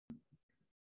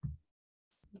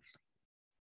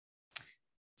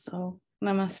So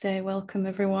namaste, welcome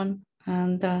everyone.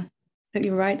 And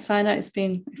you're right, Saida, it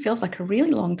feels like a really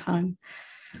long time,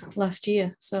 last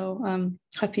year. So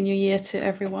Happy New Year to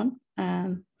everyone.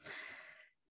 And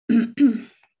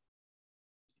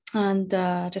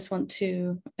I just want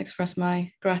to express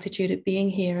my gratitude at being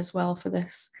here as well for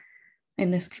this, in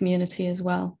this community as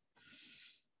well.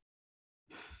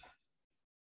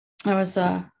 I was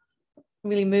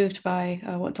really moved by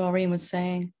what Doreen was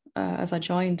saying as I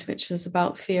joined, which was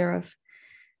about fear of,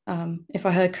 if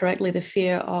I heard correctly, the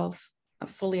fear of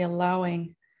fully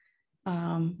allowing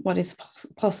what is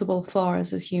possible for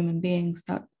us as human beings,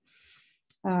 that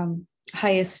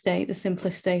highest state, the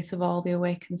simplest state of all, the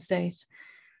awakened state.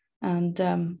 And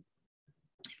it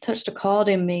touched a chord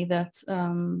in me that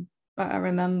I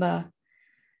remember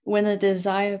when the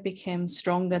desire became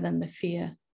stronger than the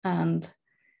fear, and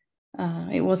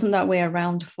it wasn't that way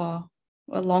around for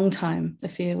a long time. The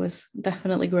fear was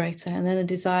definitely greater, and then the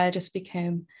desire just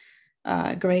became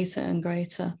greater and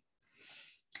greater.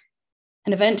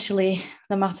 And eventually,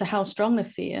 no matter how strong the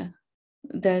fear,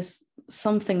 there's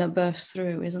something that bursts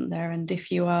through, isn't there? And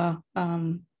if you are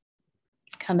kind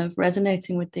of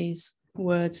resonating with these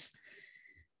words,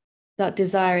 that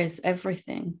desire is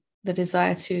everything. The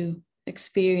desire to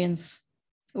experience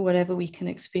whatever we can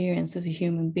experience as a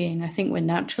human being. I think we're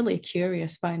naturally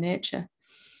curious by nature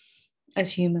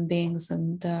as human beings,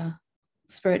 and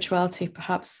spirituality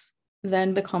perhaps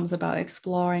then becomes about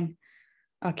exploring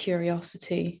our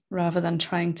curiosity rather than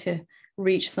trying to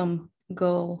reach some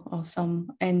goal or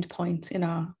some end point in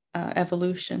our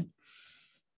evolution.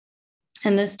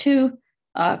 And there's two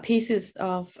pieces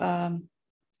of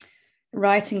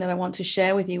writing that I want to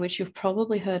share with you, which you've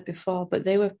probably heard before, but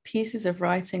they were pieces of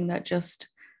writing that just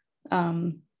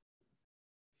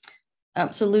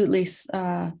absolutely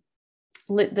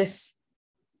lit this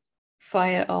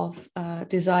fire of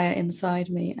desire inside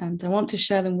me, and I want to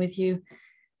share them with you.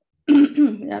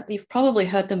 You've probably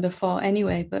heard them before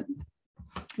anyway, but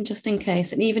just in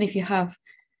case, and even if you have,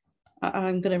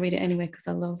 I'm going to read it anyway because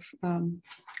I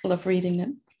love reading it.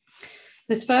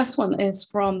 This first one is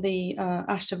from the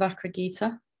Ashtavakra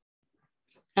Gita,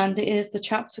 and it is the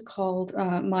chapter called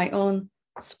My Own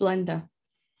Splendor.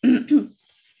 And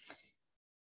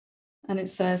it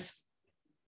says,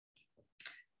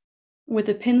 with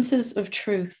the pincers of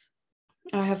truth,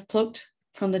 I have plucked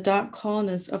from the dark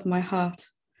corners of my heart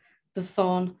the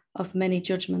thorn of many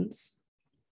judgments.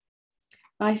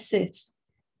 I sit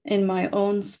in my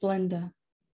own splendor.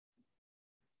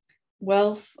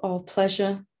 Wealth or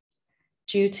pleasure,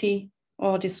 duty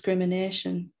or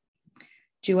discrimination,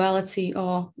 duality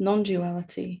or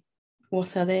non-duality,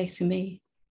 what are they to me?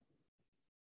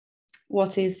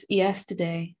 What is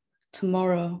yesterday,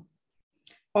 tomorrow,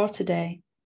 or today?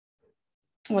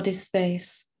 What is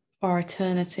space or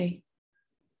eternity?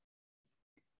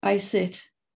 I sit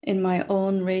in my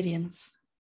own radiance.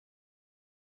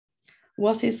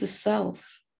 What is the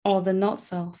self or the not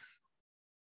self?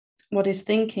 What is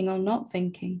thinking or not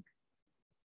thinking?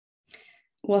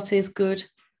 What is good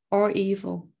or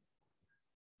evil?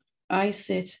 I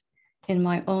sit in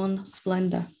my own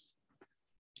splendor.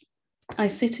 I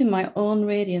sit in my own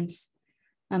radiance,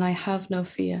 and I have no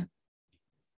fear.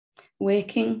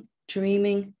 Waking,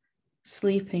 dreaming,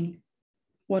 sleeping,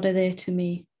 what are they to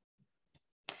me?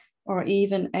 Or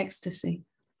even ecstasy?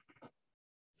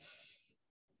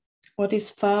 What is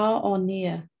far or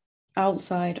near,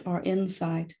 outside or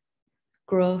inside,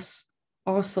 gross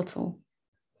or subtle?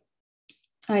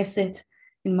 I sit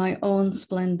in my own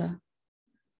splendor.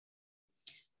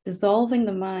 Dissolving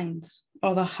the mind,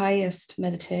 or the highest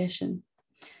meditation,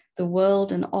 the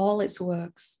world and all its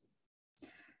works,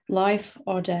 life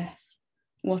or death,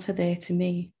 what are they to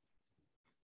me?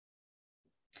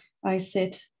 I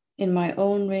sit in my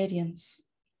own radiance.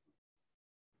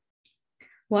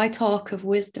 Why talk of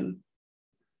wisdom?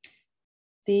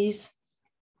 These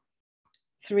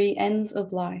three ends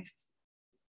of life,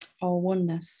 or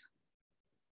oneness.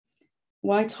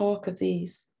 Why talk of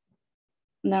these?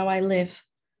 Now I live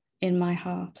in my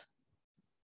heart.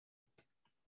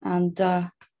 And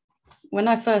when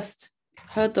I first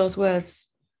heard those words,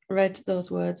 read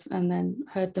those words, and then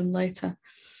heard them later,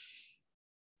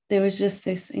 there was just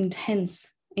this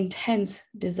intense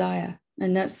desire.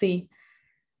 And that's the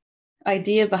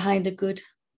idea behind a good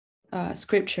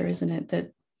scripture, isn't it?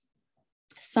 That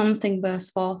something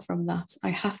bursts forth from that. I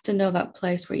have to know that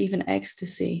place where even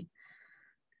ecstasy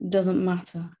doesn't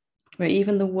matter, where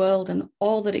even the world and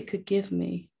all that it could give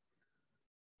me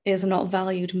is not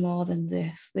valued more than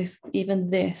this.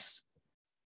 Even this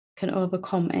can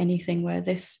overcome anything, where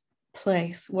this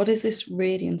place, what is this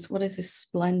radiance, what is this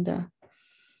splendor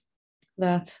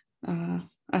that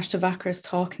Ashtavakra is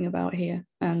talking about here.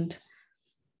 And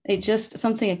it just,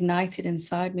 something ignited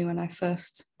inside me when I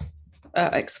first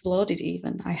exploded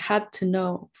even. I had to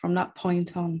know from that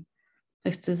point on,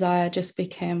 this desire just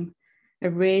became a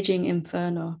raging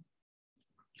inferno.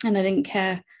 And I didn't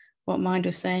care what mind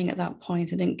was saying at that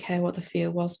point. I didn't care what the fear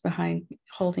was behind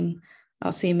holding,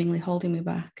 or seemingly holding me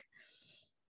back.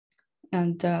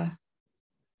 And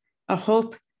I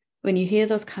hope when you hear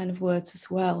those kind of words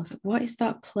as well, it's like, what is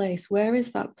that place? Where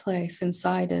is that place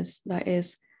inside us that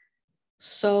is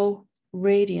so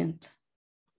radiant,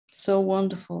 so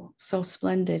wonderful, so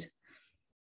splendid,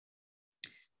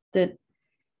 that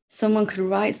someone could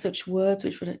write such words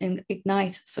which would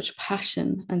ignite such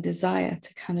passion and desire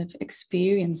to kind of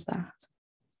experience that.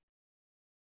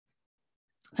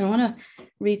 I want to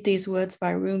read these words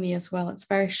by Rumi as well. It's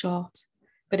very short,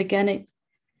 but again,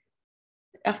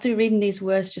 after reading these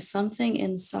words, just something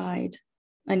inside,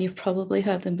 and you've probably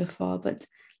heard them before, but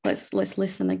let's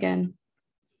listen again.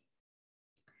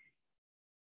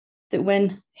 That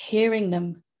when hearing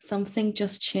them, something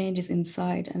just changes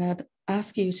inside, and I'd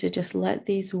ask you to just let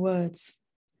these words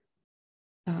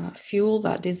fuel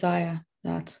that desire,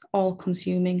 that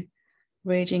all-consuming,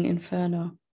 raging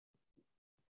inferno.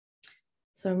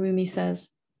 So Rumi says,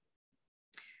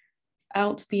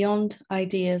 out beyond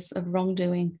ideas of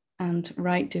wrongdoing and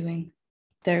right doing,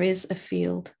 there is a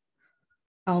field.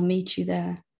 I'll meet you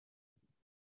there.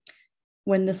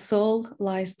 When the soul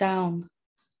lies down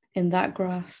in that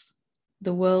grass,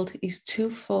 the world is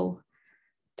too full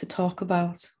to talk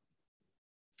about.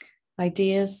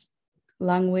 Ideas,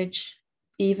 language,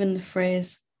 even the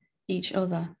phrase each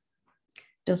other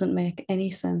doesn't make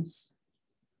any sense.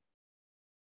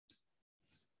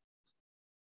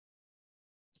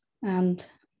 And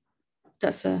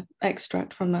that's an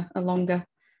extract from a longer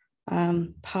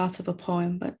part of a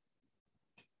poem. But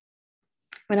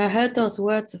when I heard those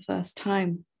words the first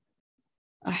time,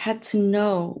 I had to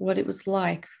know what it was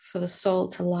like for the soul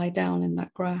to lie down in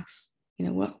that grass. You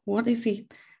know, what is he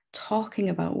talking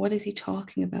about? What is he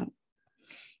talking about?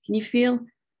 Can you feel,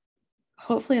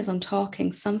 hopefully as I'm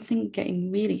talking, something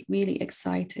getting really, really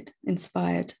excited,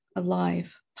 inspired,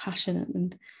 alive, passionate?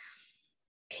 And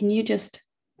can you just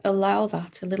allow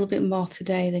that a little bit more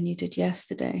today than you did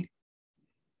yesterday?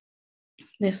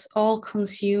 This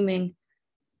all-consuming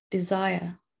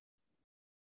desire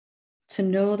to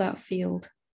know that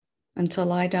field and to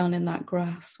lie down in that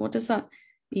grass. What does that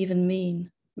even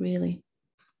mean, really?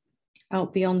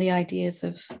 Out beyond the ideas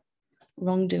of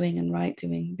wrongdoing and right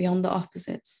doing, beyond the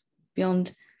opposites,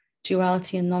 beyond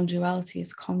duality and non-duality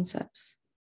as concepts.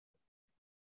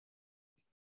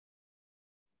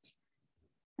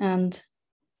 And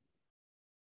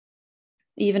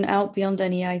even out beyond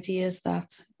any ideas that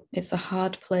it's a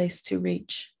hard place to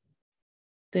reach,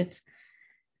 that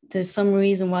there's some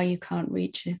reason why you can't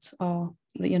reach it, or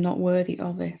that you're not worthy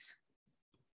of it.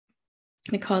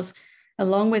 Because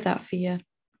along with that fear,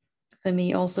 for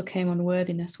me also came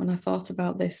unworthiness when I thought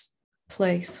about this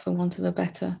place, for want of a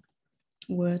better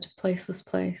word, placeless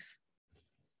place.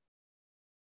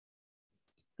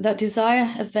 That desire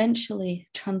eventually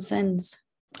transcends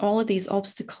all of these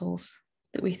obstacles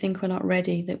that we think we're not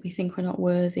ready, that we think we're not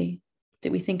worthy,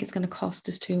 that we think it's going to cost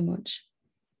us too much,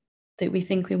 that we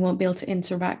think we won't be able to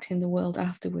interact in the world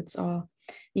afterwards, or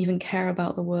even care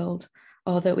about the world,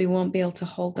 or that we won't be able to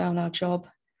hold down our job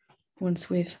once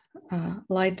we've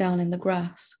lied down in the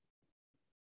grass,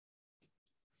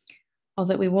 or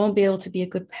that we won't be able to be a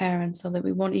good parent, or that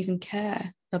we won't even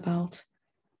care about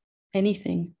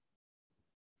anything,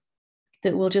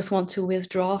 that we'll just want to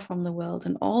withdraw from the world,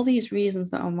 and all these reasons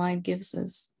that our mind gives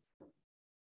us.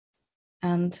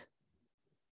 And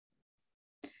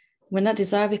when that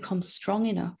desire becomes strong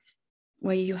enough,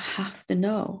 where you have to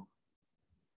know,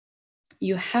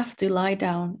 you have to lie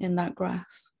down in that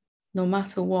grass, no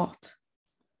matter what.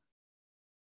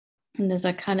 And there's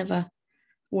a kind of a,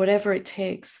 whatever it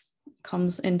takes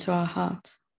comes into our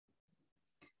heart,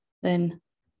 then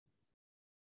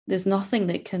there's nothing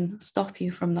that can stop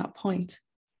you from that point.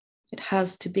 It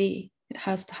has to be, it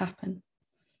has to happen.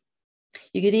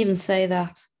 You could even say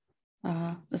that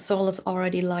the soul has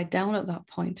already lied down at that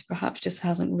point, perhaps just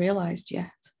hasn't realized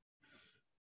yet.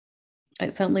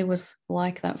 It certainly was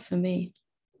like that for me.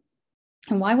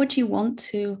 And why would you want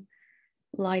to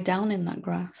lie down in that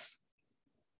grass?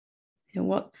 You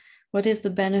know, what is the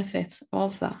benefit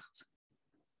of that?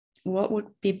 What would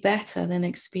be better than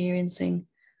experiencing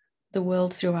the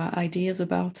world through our ideas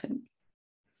about it?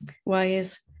 Why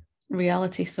is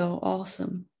reality so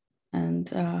awesome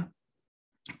and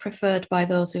preferred by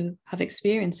those who have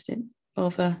experienced it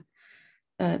over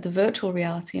the virtual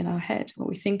reality in our head, what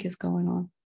we think is going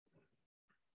on?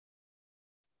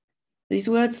 These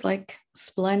words like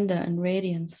splendor and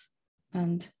radiance,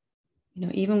 and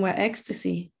even where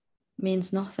ecstasy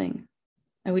means nothing,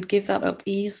 I would give that up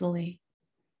easily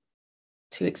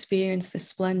to experience this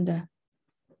splendor,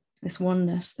 this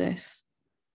oneness, this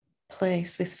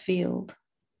place, this field.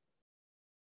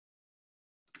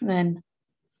 Then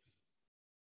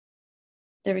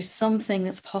there is something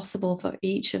that's possible for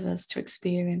each of us to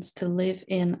experience, to live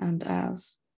in and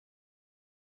as.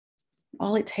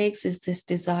 All it takes is this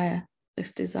desire.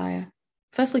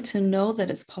 Firstly, to know that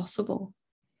it's possible.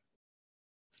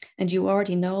 And you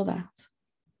already know that.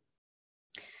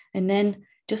 And then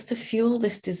just to fuel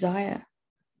this desire,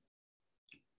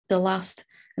 the last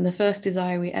and the first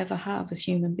desire we ever have as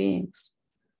human beings,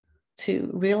 to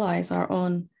realize our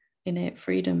own innate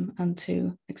freedom and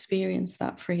to experience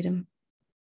that freedom.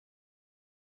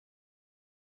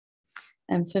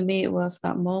 And for me, it was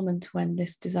that moment when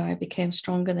this desire became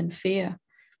stronger than fear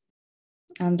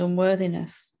and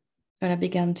unworthiness, when I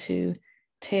began to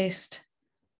taste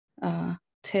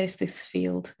this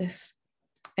field, this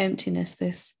emptiness,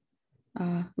 this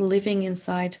living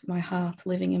inside my heart,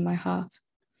 living in my heart.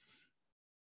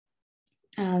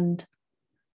 And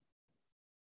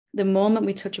the moment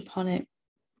we touch upon it,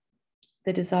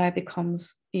 the desire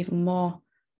becomes even more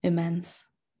immense.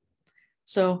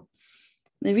 So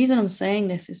the reason I'm saying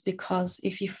this is because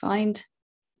if you find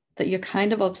that you're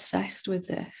kind of obsessed with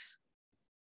this,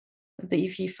 that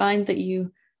if you find that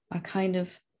you are kind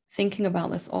of thinking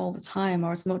about this all the time,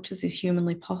 or as much as is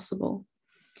humanly possible,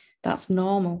 that's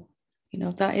normal.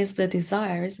 That is the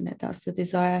desire, isn't it? That's the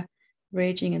desire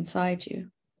raging inside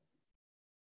you.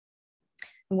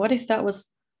 And what if that was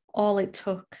all it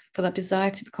took for that desire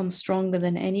to become stronger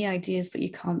than any ideas that you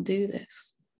can't do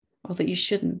this, or that you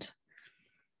shouldn't,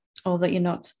 or that you're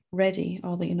not ready,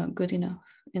 or that you're not good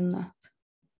enough in that?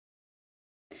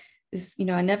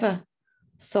 I never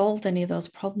solved any of those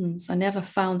problems. I never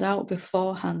found out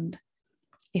beforehand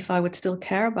if I would still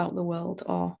care about the world,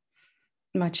 or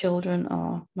my children,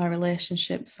 or my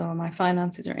relationships, or my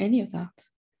finances, or any of that.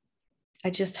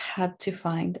 I just had to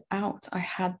find out. I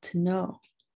had to know.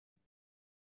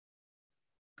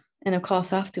 And of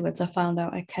course, afterwards, I found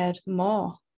out I cared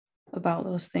more about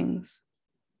those things.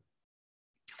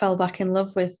 I fell back in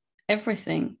love with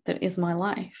everything that is my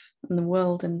life, and the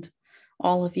world, and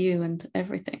all of you, and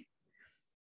everything.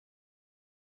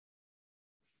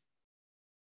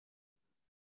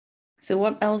 So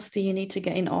what else do you need to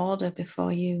get in order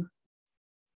before you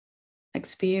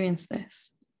experience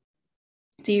this?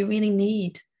 Do you really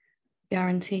need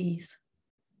guarantees?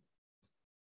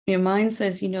 Your mind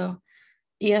says,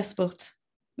 yes, but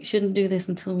we shouldn't do this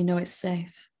until we know it's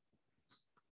safe.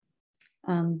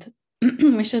 And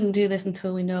we shouldn't do this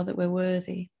until we know that we're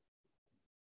worthy.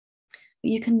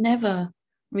 But you can never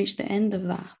reach the end of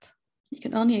that. You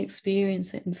can only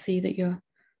experience it and see that you're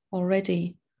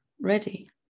already ready,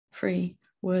 free,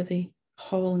 worthy,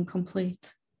 whole and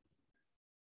complete.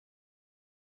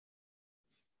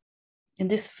 In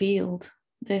this field,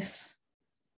 this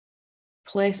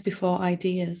place before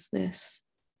ideas, this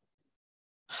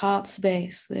heart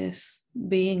space, this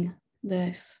being,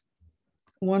 this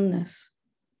oneness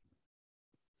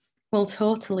will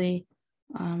totally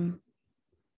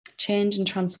change and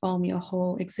transform your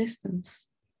whole existence.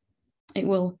 It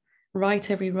will right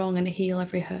every wrong and heal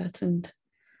every hurt and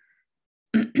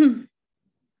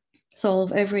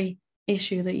solve every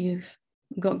issue that you've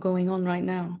got going on right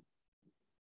now.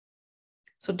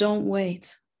 So don't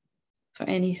wait for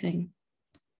anything.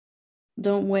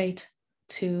 Don't wait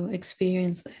to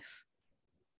experience this.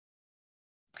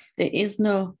 There is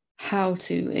no how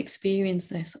to experience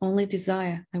this, only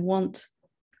desire. I want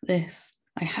this.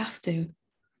 I have to.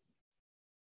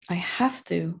 I have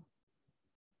to.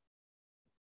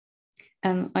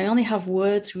 And I only have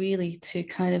words really to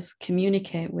kind of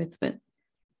communicate with, but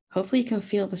hopefully you can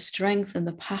feel the strength and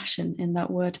the passion in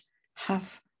that word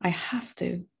have. I have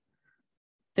to.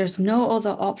 There's no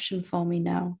other option for me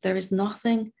now. There is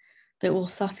nothing that will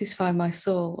satisfy my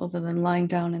soul other than lying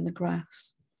down in the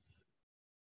grass.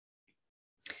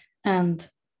 And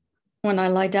when I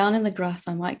lie down in the grass,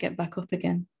 I might get back up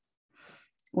again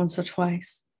once or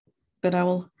twice, but I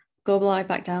will go lie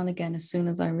back down again as soon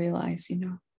as I realize,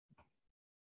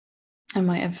 I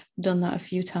might have done that a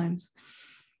few times.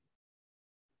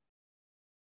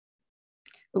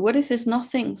 But what if there's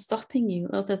nothing stopping you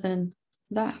other than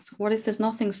that? What if there's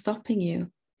nothing stopping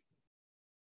you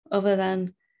other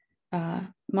than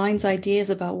mind's ideas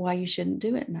about why you shouldn't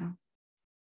do it now?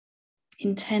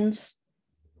 Intense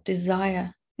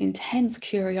desire, intense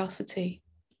curiosity,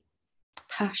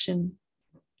 passion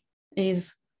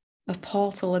is a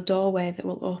portal, a doorway that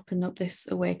will open up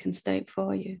this awakened state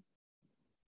for you.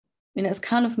 mean, it's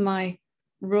kind of my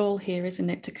role here, isn't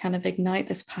it, to kind of ignite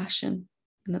this passion.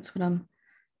 And that's what I'm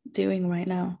doing right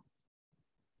now.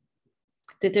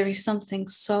 That there is something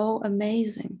so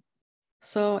amazing,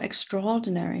 so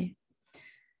extraordinary,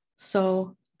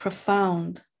 so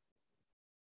profound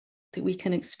that we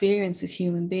can experience as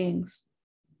human beings,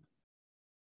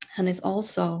 and is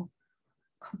also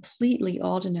completely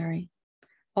ordinary,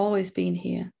 always been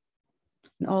here,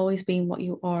 and always been what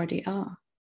you already are.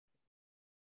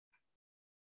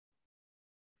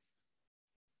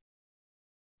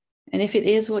 And if it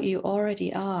is what you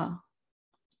already are,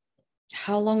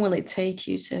 how long will it take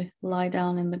you to lie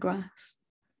down in the grass,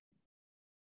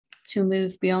 to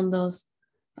move beyond those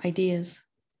ideas,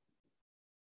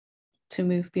 to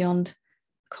move beyond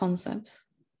concepts?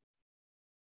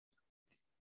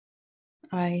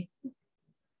 I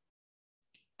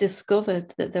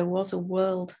discovered that there was a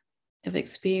world of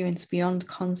experience beyond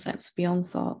concepts, beyond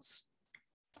thoughts,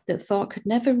 that thought could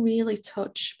never really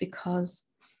touch, because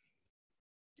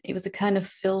it was a kind of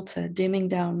filter dimming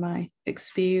down my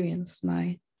experience,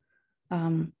 my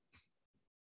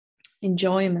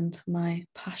enjoyment, my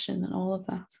passion, and all of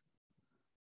that.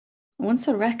 And once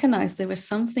I recognized there was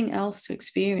something else to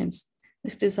experience,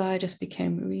 this desire just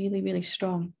became really, really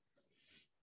strong.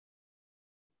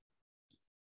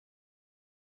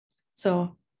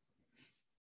 So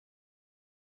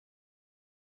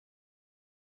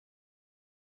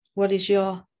what is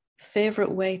your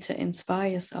favorite way to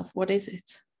inspire yourself? What is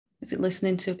it? Is it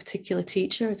listening to a particular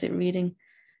teacher? Is it reading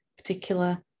a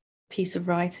particular piece of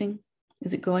writing?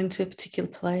 Is it going to a particular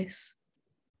place?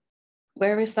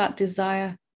 Where is that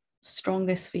desire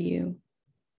strongest for you?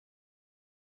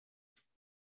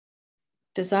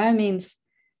 Desire means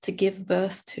to give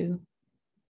birth to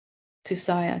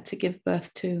desire, to give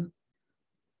birth to.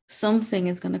 Something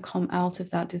is going to come out of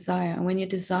that desire. And when you're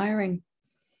desiring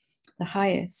the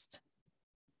highest,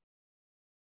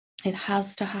 it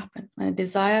has to happen. And a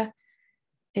desire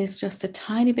is just a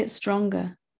tiny bit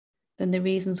stronger than the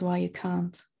reasons why you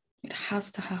can't. It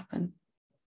has to happen.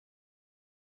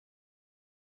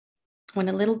 When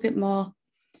a little bit more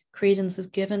credence is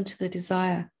given to the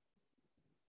desire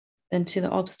than to the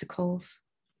obstacles,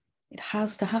 it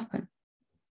has to happen.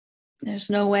 There's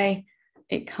no way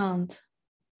it can't.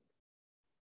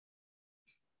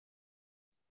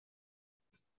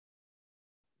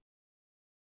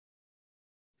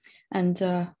 And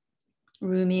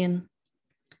Rumi and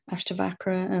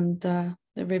Ashtavakra and the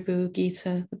Ribhu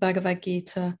Gita, the Bhagavad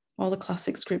Gita, all the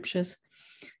classic scriptures,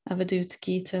 Avadut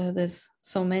Gita, there's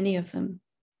so many of them,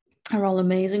 are all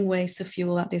amazing ways to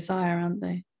fuel that desire, aren't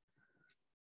they?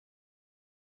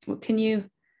 What can you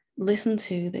listen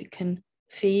to that can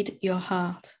feed your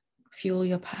heart, fuel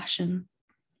your passion,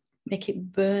 make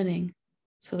it burning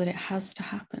so that it has to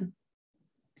happen?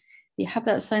 You have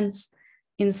that sense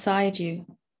inside you.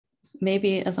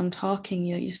 Maybe as I'm talking,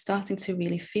 you're starting to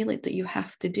really feel it, that you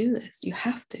have to do this. You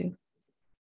have to.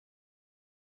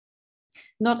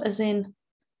 Not as in,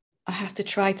 I have to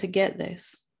try to get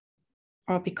this,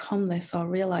 or become this, or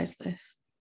realize this.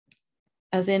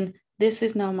 As in, this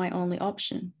is now my only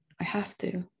option. I have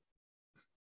to.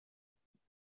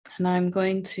 And I'm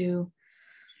going to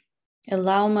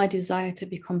allow my desire to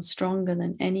become stronger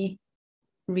than any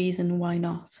reason why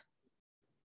not.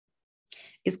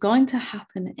 It's going to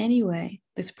happen anyway,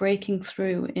 this breaking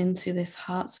through into this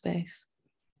heart space.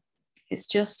 It's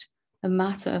just a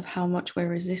matter of how much we're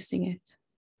resisting it.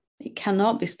 It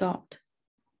cannot be stopped,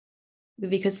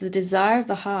 because the desire of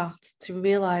the heart to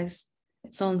realize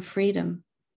its own freedom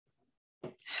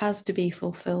has to be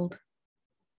fulfilled.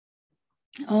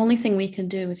 The only thing we can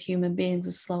do as human beings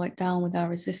is slow it down with our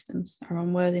resistance, our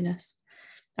unworthiness,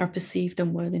 our perceived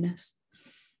unworthiness.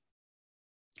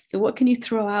 So what can you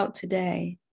throw out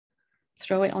today?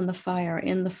 Throw it on the fire,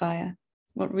 in the fire.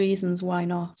 What reasons, why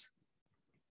not?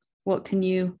 What can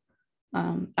you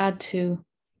add to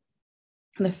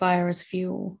the fire as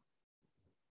fuel?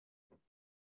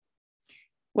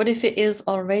 What if it is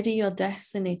already your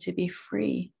destiny to be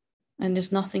free and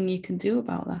there's nothing you can do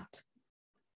about that?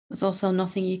 There's also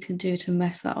nothing you can do to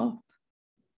mess that up.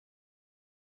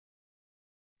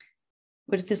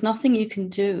 But if there's nothing you can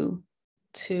do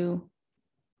to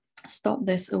stop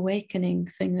this awakening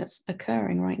thing that's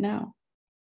occurring right now,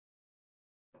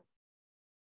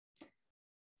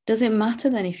 does it matter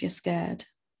then if you're scared?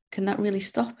 Can that really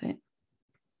stop it?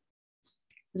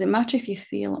 Does it matter if you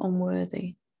feel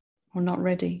unworthy or not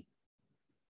ready?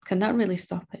 Can that really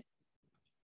stop it?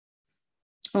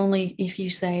 Only if you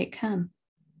say it can.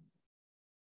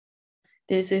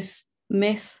 There's this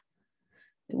myth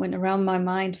that went around my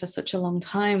mind for such a long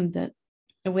time that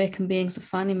awakened beings have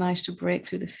finally managed to break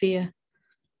through the fear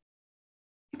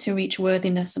to reach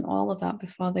worthiness and all of that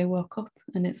before they woke up.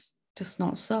 And it's just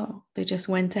not so. They just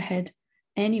went ahead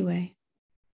anyway.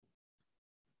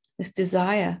 This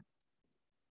desire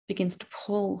begins to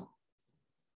pull.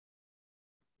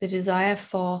 The desire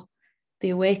for the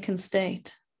awakened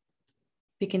state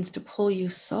begins to pull you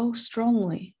so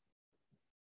strongly,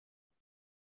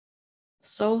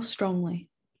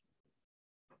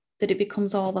 that it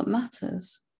becomes all that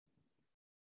matters.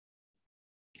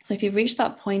 So if you've reached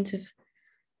that point of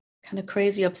kind of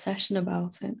crazy obsession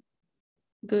about it,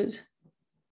 good.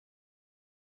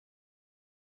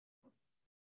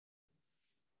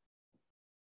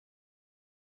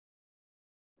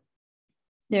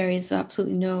 There is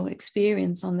absolutely no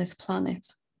experience on this planet,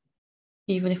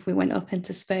 even if we went up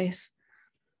into space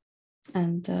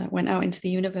and went out into the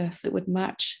universe, that would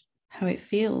match how it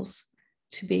feels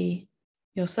to be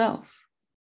yourself.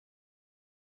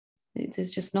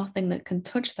 There's just nothing that can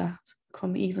touch that,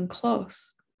 come even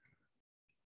close.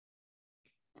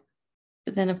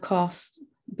 But then, of course,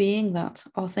 being that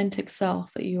authentic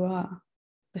self that you are,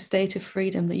 the state of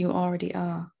freedom that you already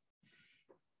are,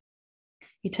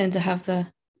 you tend to have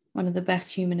one of the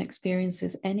best human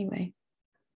experiences anyway.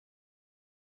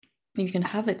 You can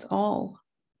have it all.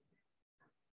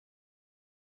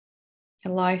 A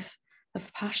life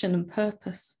of passion and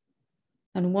purpose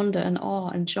and wonder and awe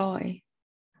and joy,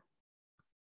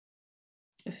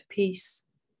 of peace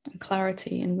and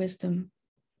clarity and wisdom,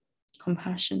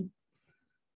 compassion.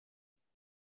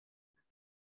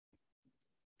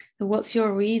 So what's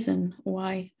your reason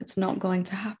why it's not going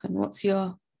to happen? What's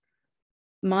your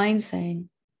mind saying?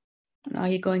 And are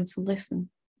you going to listen?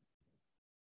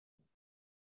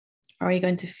 Or are you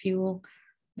going to fuel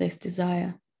this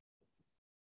desire?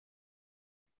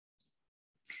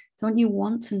 Don't you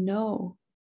want to know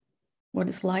what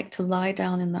it's like to lie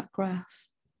down in that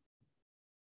grass?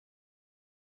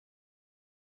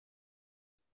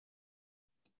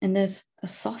 And there's a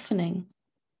softening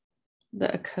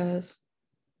that occurs.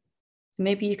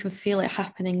 Maybe you can feel it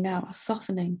happening now, a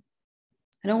softening.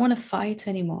 I don't want to fight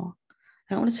anymore.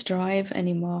 I don't want to strive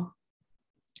anymore.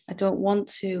 I don't want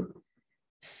to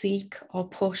seek or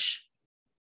push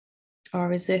or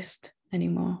resist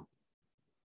anymore.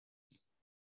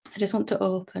 I just want to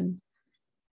open.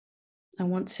 I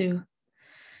want to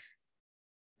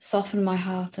soften my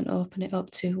heart and open it up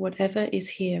to whatever is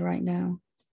here right now.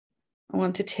 I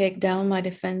want to take down my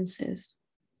defenses.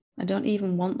 I don't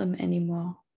even want them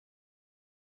anymore.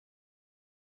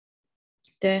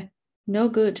 They're no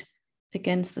good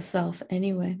against the self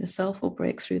anyway. The self will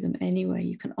break through them anyway.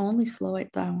 You can only slow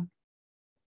it down.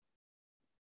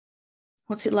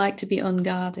 What's it like to be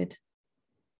unguarded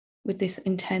with this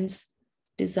intense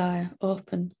desire,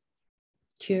 open,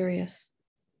 curious,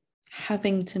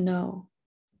 having to know,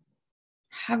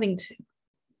 having to?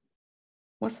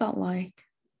 What's that like?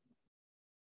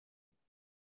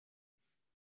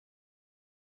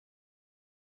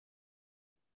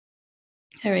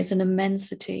 There is an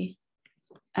immensity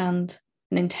and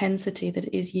an intensity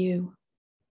that is you,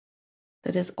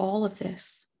 that is all of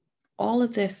this. All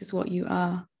of this is what you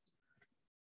are.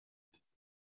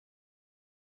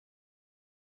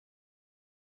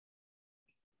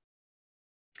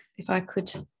 If I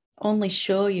could only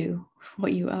show you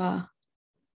what you are.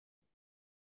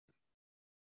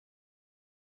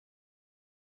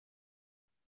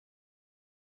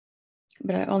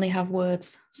 But I only have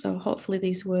words, so hopefully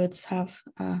these words have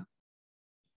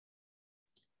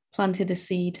planted a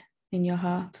seed in your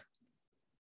heart.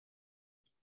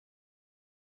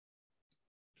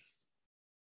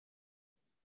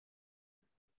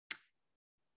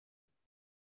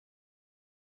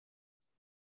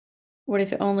 What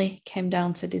if it only came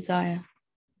down to desire?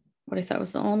 What if that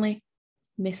was the only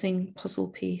missing puzzle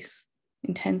piece?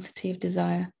 Intensity of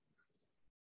desire.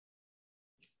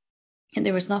 And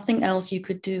there was nothing else you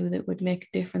could do that would make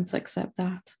a difference except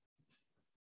that.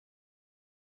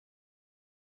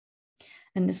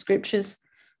 And the scriptures,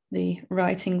 the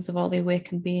writings of all the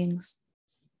awakened beings,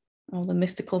 all the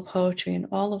mystical poetry and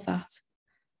all of that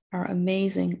are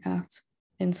amazing at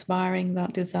inspiring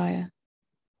that desire.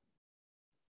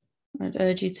 I'd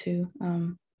urge you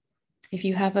to, if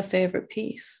you have a favorite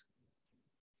piece,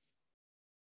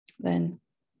 then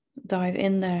dive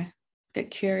in there,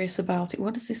 get curious about it.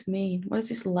 What does this mean? What is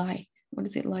this like? What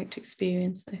is it like to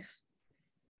experience this?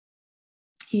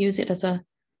 Use it as a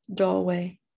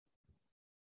doorway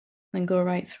and go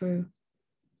right through.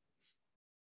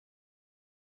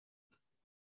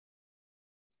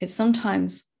 It's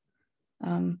sometimes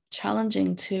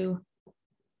challenging to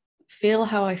feel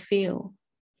how I feel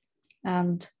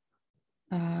and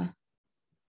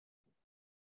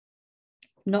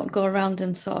not go around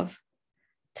and sort of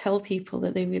tell people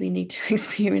that they really need to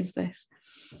experience this.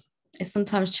 It's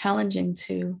sometimes challenging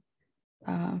to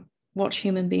watch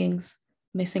human beings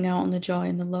missing out on the joy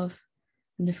and the love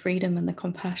and the freedom and the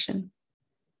compassion.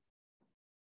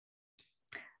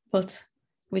 But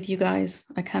with you guys,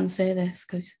 I can say this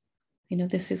because, you know,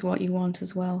 this is what you want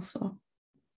as well. So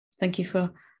thank you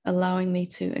for allowing me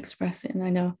to express it. And I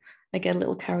know I get a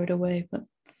little carried away, but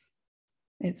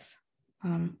it's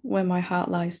where my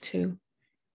heart lies too.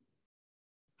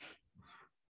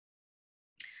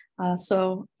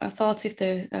 So I thought if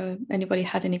there anybody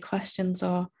had any questions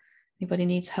or anybody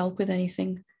needs help with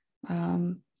anything,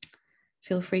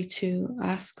 feel free to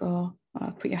ask, or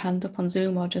put your hand up on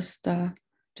Zoom, or just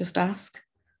ask.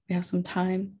 We have some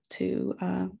time to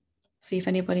see if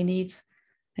anybody needs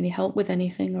any help with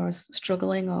anything, or is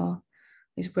struggling, or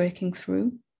is breaking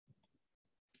through.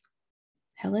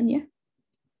 Helen, yeah.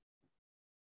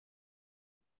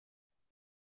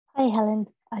 Hi, Helen.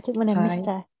 I didn't want to miss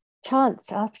a chance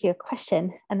to ask you a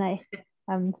question, and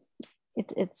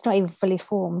it's not even fully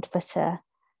formed, but I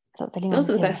thought those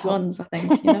are the best ones, I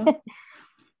think. You know,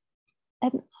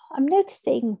 I'm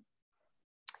noticing.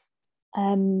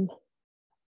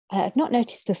 I've not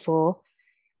noticed before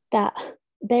that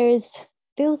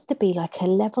feels to be like a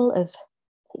level of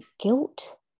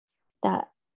guilt that,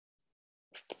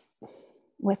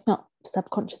 well, it's not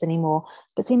subconscious anymore,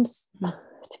 but seems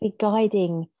to be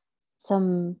guiding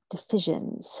some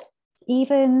decisions,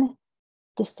 even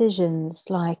decisions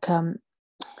like, or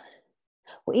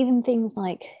even things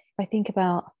like, if I think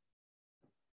about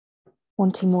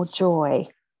wanting more joy,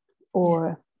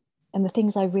 or and the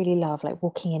things I really love, like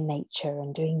walking in nature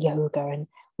and doing yoga and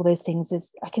all those things,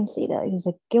 I can see that there's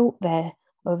a guilt there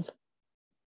of,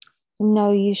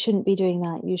 no, you shouldn't be doing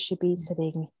that. You should be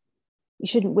sitting, you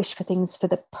shouldn't wish for things for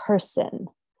the person.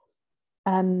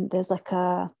 There's like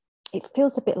it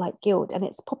feels a bit like guilt, and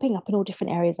it's popping up in all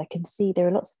different areas. I can see there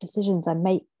are lots of decisions I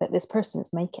make that this person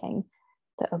is making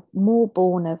that are more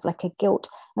born of like a guilt.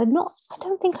 I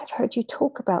don't think I've heard you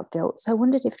talk about guilt. So I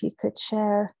wondered if you could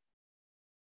share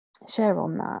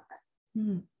on that.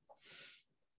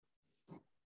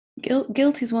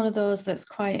 Guilt is one of those that's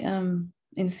quite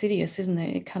insidious, isn't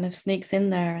it? It kind of sneaks in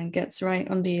there and gets right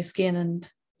under your skin,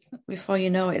 and before you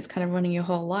know it, it's kind of running your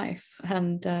whole life.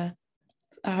 And I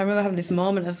remember having this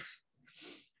moment of,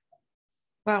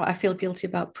 wow, I feel guilty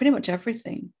about pretty much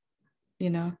everything, you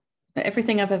know,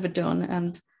 everything I've ever done,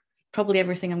 and probably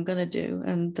everything I'm gonna do.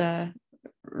 And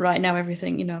right now,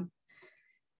 everything, you know,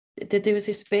 there was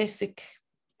this basic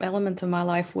element of my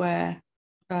life where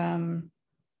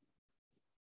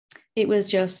it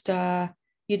was just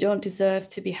you don't deserve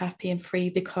to be happy and free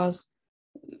because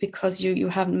you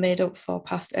haven't made up for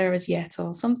past errors yet,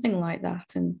 or something like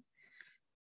that. And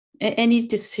any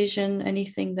decision,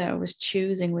 anything that I was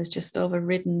choosing was just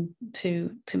overridden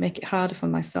to make it harder for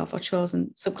myself, or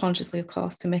chosen subconsciously, of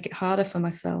course, to make it harder for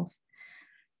myself.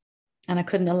 And I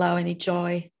couldn't allow any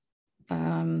joy.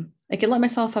 I could let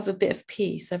myself have a bit of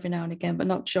peace every now and again, but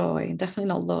not joy, and definitely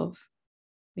not love,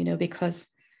 you know, because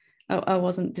I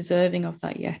wasn't deserving of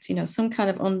that yet, you know, some kind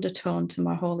of undertone to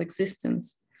my whole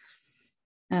existence.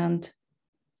 And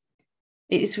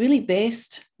it's really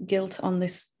based, guilt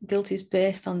is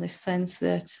based on this sense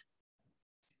that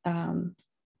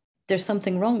there's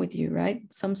something wrong with you, right?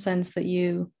 Some sense that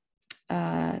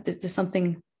there's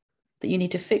something that you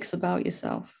need to fix about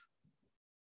yourself,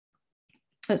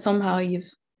 that somehow you've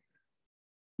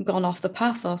gone off the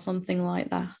path or something like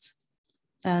that.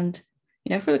 And, you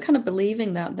know, if we were kind of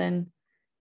believing that, then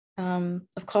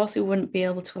of course we wouldn't be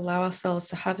able to allow ourselves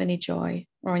to have any joy,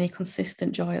 or any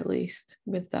consistent joy, at least,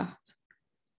 with that.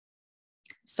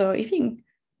 So if you can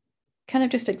kind of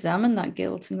just examine that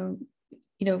guilt and,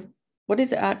 you know, what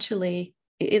is it actually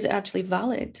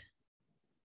valid?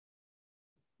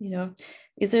 You know,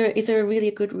 is there a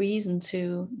really good reason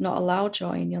to not allow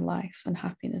joy in your life, and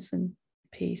happiness and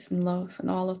peace and love and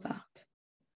all of that?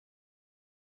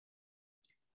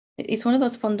 It's one of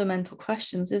those fundamental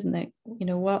questions, isn't it? You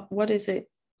know, what is it?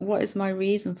 What is my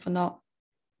reason for not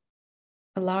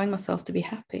allowing myself to be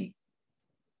happy?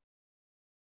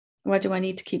 Why do I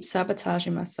need to keep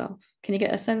sabotaging myself? Can you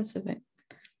get a sense of it?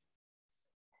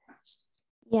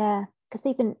 Yeah, because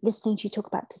even listening to you talk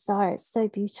about desire, it's so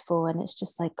beautiful, and it's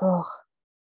just like, oh,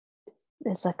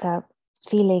 there's like a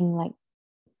feeling like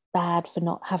bad for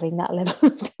not having that level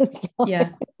of desire. Yeah,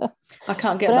 I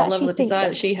can't get that level of desire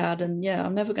that she had, and yeah,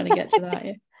 I'm never going to get to that.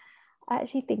 Yeah. I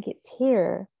actually think it's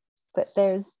here, but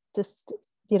there's just,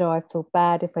 you know, I feel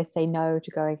bad if I say no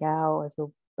to going out. I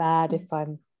feel bad if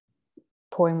I'm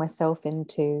pouring myself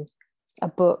into a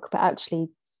book, but actually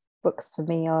books for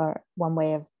me are one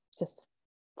way of just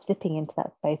slipping into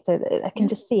that space. So that I can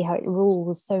just see how it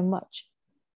rules so much.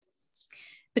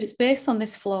 But it's based on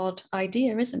this flawed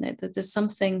idea, isn't it? That there's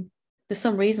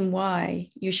some reason why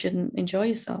you shouldn't enjoy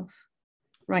yourself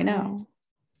right now.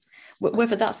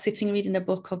 Whether that's sitting reading a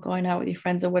book or going out with your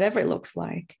friends or whatever it looks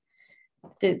like,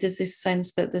 there's this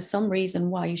sense that there's some reason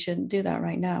why you shouldn't do that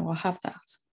right now, or have that,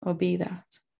 or be that.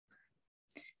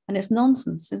 And it's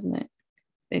nonsense, isn't it?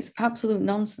 It's absolute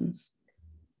nonsense.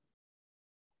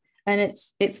 And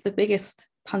it's the biggest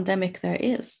pandemic there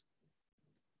is.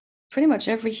 Pretty much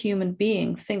every human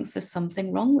being thinks there's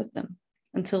something wrong with them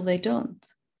until they don't.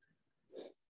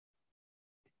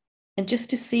 And just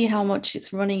to see how much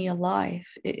it's running your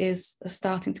life, it is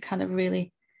starting to kind of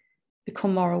really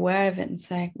become more aware of it and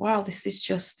say, wow, this is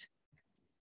just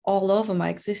all over my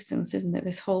existence, isn't it?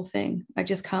 This whole thing. I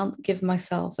just can't give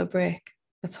myself a break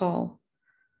at all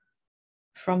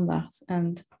from that.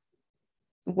 And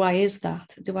why is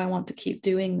that? Do I want to keep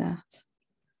doing that?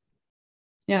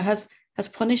 You know, has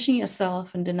punishing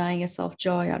yourself and denying yourself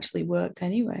joy actually worked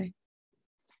anyway?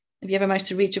 Have you ever managed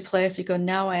to reach a place where you go,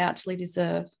 now I actually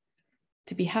deserve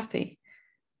to be happy?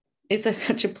 Is there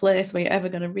such a place where you're ever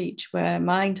going to reach where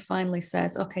mind finally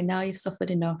says, okay, now you've suffered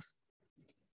enough.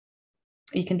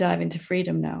 You can dive into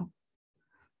freedom now?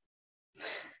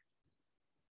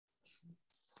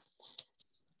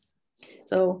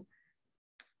 So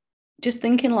just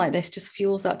thinking like this just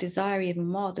fuels that desire even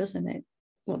more, doesn't it?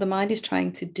 What the mind is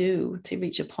trying to do to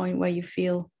reach a point where you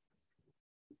feel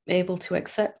able to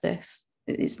accept this,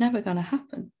 it's never going to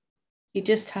happen. You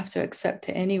just have to accept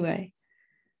it anyway.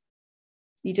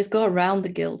 You just go around the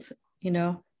guilt, you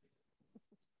know.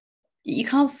 You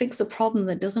can't fix a problem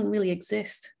that doesn't really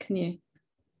exist, can you?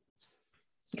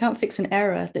 You can't fix an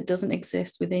error that doesn't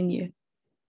exist within you.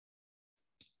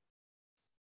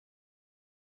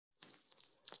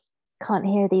 Can't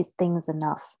hear these things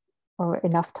enough, or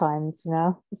enough times, you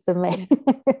know. It's amazing.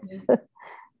 Yeah.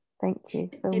 Thank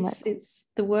you so much. It's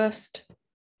the worst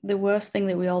thing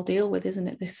that we all deal with, isn't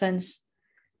it? This sense,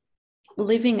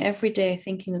 living every day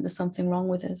thinking that there's something wrong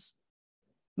with us.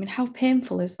 I mean, how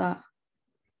painful is that?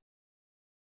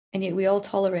 And yet we all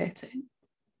tolerate it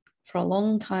for a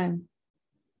long time.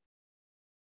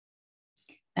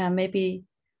 And maybe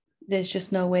there's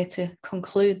just no way to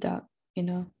conclude that, you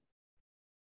know.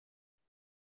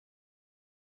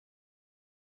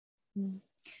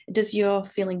 Does your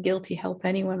feeling guilty help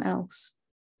anyone else?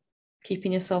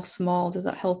 Keeping yourself small, does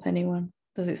that help anyone?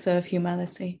 Does it serve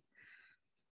humanity?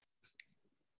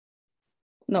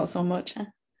 Not so much, huh?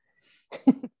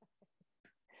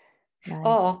 No.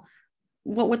 Or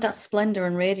what would that splendor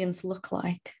and radiance look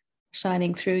like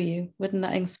shining through you? Wouldn't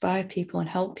that inspire people and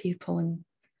help people and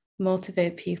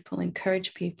motivate people,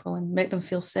 encourage people, and make them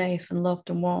feel safe and loved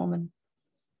and warm? And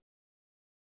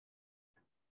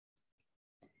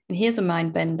here's a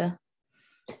mind bender.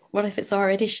 What if it's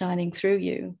already shining through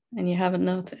you and you haven't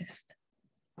noticed?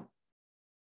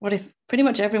 What if pretty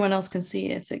much everyone else can see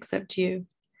it except you?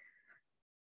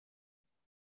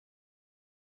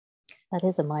 That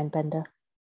is a mind bender.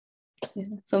 Yeah,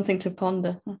 something to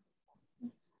ponder.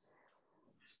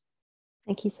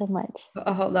 Thank you so much.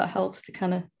 I hope that helps to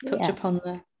kind of touch upon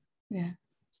that. Yeah.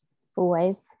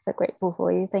 Always so grateful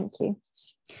for you. Thank you.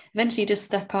 Eventually you just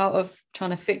step out of trying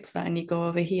to fix that and you go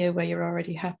over here where you're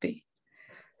already happy.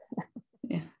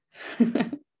 Yeah.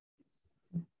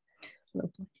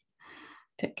 Lovely.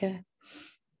 Take care.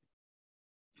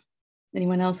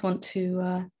 Anyone else want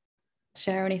to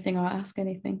share anything or ask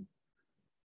anything?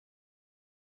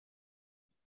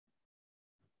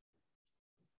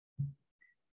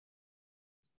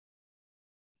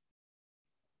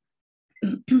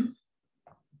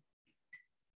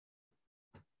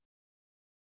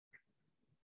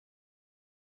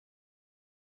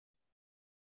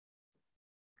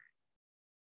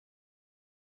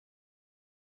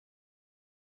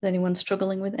 Is anyone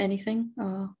struggling with anything?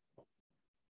 Or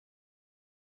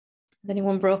has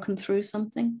anyone broken through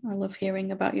something? I love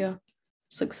hearing about your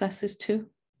successes too.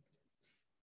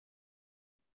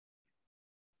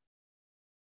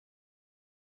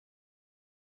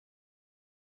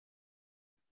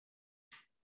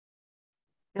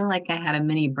 I feel like I had a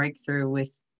mini breakthrough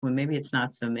with, well, maybe it's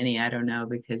not so many, I don't know,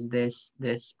 because this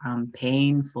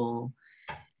painful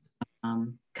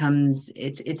comes,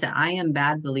 it's an I am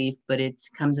bad belief, but it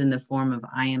comes in the form of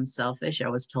I am selfish. I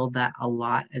was told that a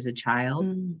lot as a child.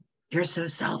 You're so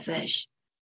selfish.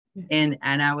 And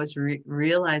I was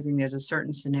realizing there's a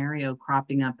certain scenario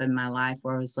cropping up in my life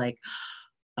where I was like,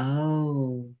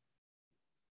 oh,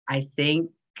 I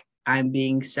think I'm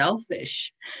being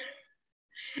selfish.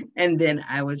 And then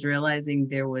I was realizing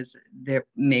there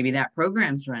maybe that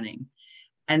program's running.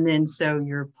 And then so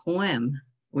your poem,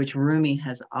 which Rumi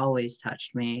has always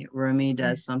touched me. Rumi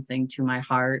does something to my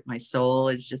heart, my soul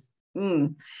is just,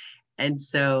 And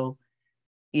so,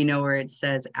 where it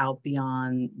says out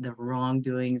beyond the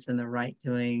wrongdoings and the right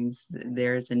doings,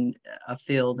 there's a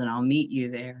field and I'll meet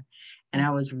you there. And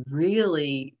I was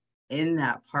really in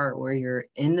that part where you're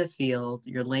in the field,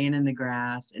 you're laying in the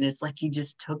grass, and it's like you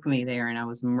just took me there and I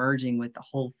was merging with the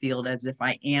whole field as if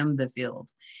I am the field.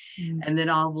 And then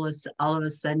all of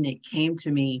a sudden it came to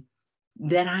me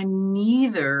that I'm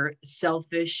neither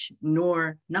selfish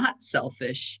nor not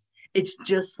selfish. It's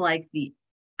just like the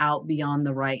out beyond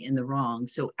the right and the wrong.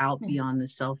 So out beyond the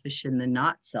selfish and the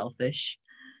not selfish,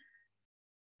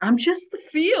 I'm just the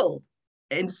field.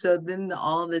 And so then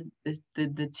all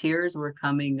the tears were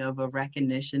coming of a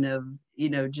recognition of,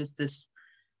 just this,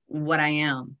 what I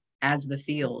am as the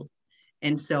field.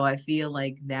 And so I feel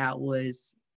like that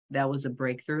was a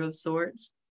breakthrough of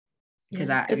sorts. Because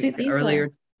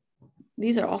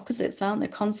these are opposites, aren't they?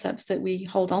 Concepts that we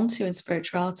hold on to in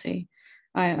spirituality.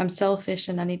 I'm selfish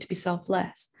and I need to be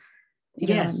selfless.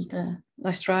 Yes.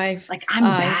 I strive. Like I'm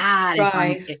bad.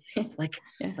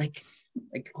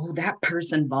 Oh, that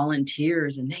person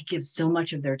volunteers and they give so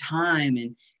much of their time,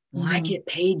 and I get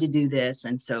paid to do this.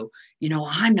 And so,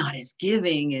 I'm not as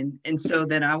giving. And so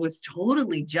then I was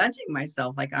totally judging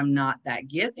myself, like I'm not that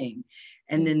giving.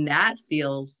 And then that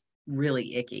feels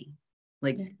really icky,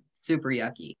 super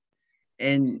yucky.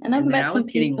 And I've met I was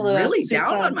getting really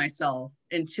down on myself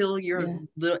until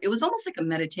it was almost like a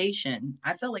meditation.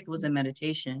 I felt like it was a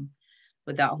meditation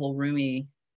with that whole Rumi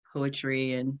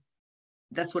poetry, and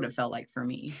that's what it felt like for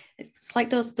me. It's like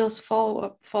those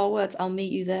four words, I'll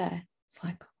meet you there. It's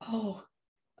like, what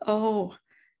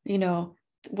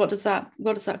does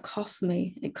that cost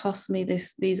me? It costs me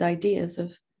these ideas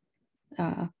of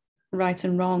right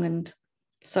and wrong and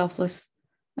selfless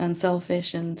and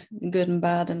selfish and good and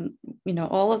bad and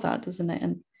all of that, doesn't it?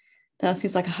 And that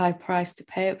seems like a high price to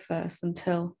pay at first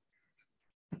until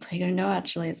you go, no,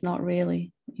 actually it's not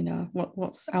really,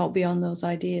 what's out beyond those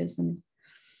ideas. And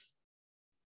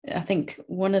I think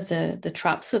one of the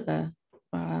traps of a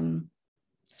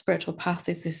spiritual path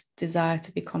is this desire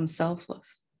to become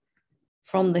selfless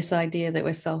from this idea that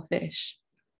we're selfish.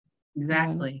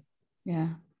 Exactly.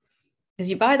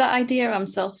 Because you buy that idea, I'm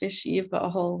selfish, you've got a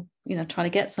whole, trying to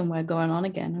get somewhere going on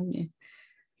again, haven't you?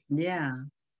 Yeah.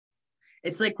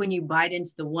 It's like when you bite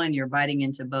into the one, you're biting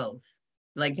into both.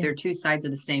 Like they're two sides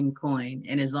of the same coin.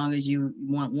 And as long as you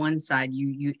want one side,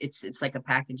 it's like a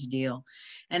package deal.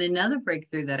 And another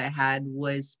breakthrough that I had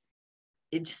was,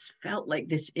 it just felt like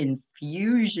this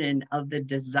infusion of the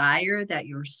desire that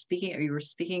you were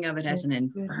speaking of it as an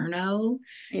inferno.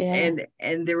 And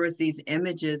there was these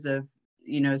images of,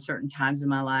 certain times in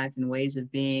my life and ways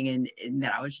of being, and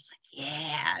that I was just like,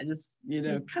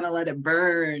 kind of let it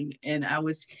burn. And I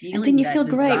was feeling, and didn't you feel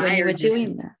great when you were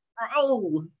doing that?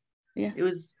 It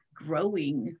was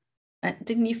growing.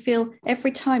 Didn't you feel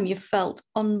every time you felt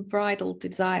unbridled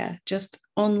desire, just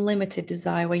unlimited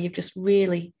desire, where you've just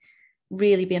really,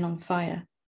 really been on fire?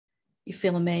 You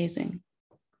feel amazing.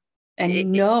 And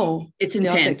it's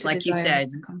intense, like you said.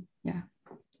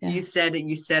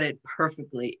 You said it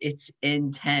perfectly. It's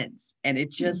intense, and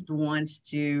it just wants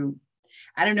to,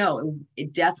 I don't know,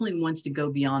 it definitely wants to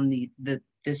go beyond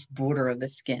this border of the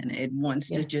skin. It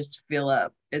wants to just fill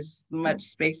up as much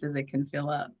space as it can fill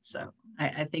up. So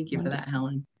I thank you for that,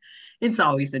 Helen. It's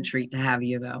always a treat to have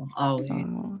you, though. Always.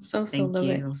 Oh, so love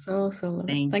it. So love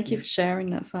it. Thank you for sharing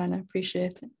that, Sign. I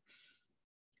appreciate it.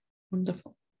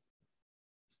 Wonderful.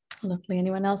 Lovely.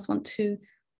 Anyone else want to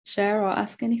share or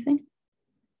ask anything?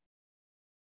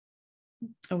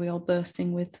 Are we all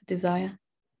bursting with desire?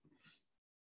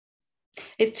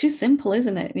 It's too simple,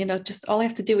 isn't it? Just all I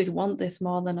have to do is want this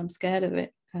more than I'm scared of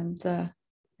it. And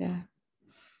it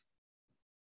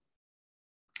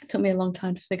took me a long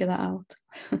time to figure that out.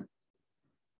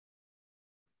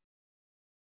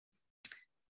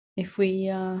 If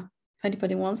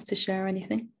anybody wants to share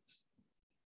anything,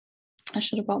 I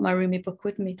should have brought my Rumi book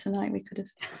with me tonight. We could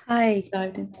have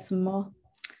dived into some more.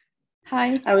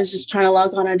 Hi. I was just trying to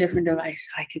log on a different device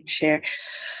so I could share.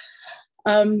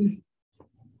 I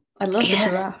love the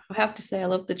giraffe. I have to say, I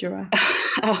love the giraffe.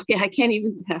 Oh, yeah, I can't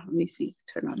even. Let me see.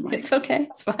 Turn on my. It's okay.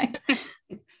 It's fine.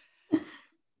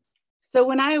 So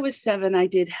when I was 7, I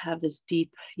did have this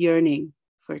deep yearning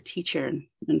for a teacher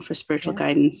and for spiritual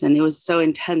guidance, and it was so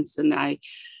intense. And I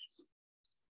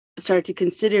started to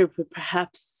consider,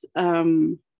 perhaps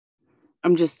I'm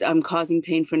causing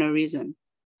pain for no reason.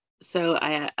 So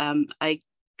I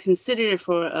considered it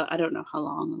for I don't know how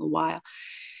long, a while,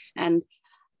 and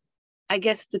I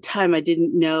guess at the time I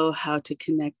didn't know how to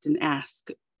connect and ask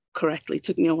correctly. It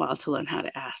took me a while to learn how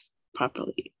to ask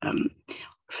properly,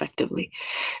 effectively.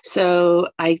 So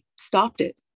I stopped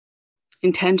it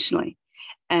intentionally.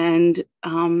 And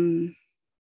I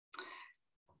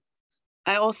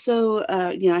also,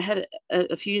 I had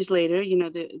a few years later,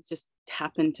 it just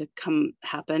happened to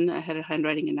happen. I had a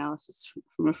handwriting analysis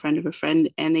from a friend of a friend,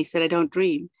 and they said I don't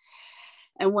dream.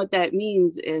 And what that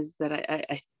means is that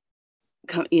I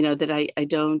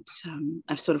don't,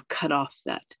 I've sort of cut off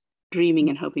that dreaming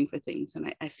and hoping for things.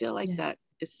 And I feel like that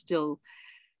is still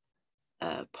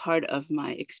part of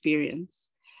my experience.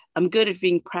 I'm good at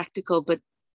being practical, but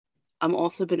I'm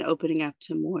also been opening up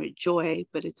to more joy,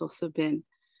 but it's also been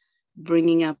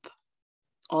bringing up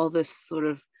all this sort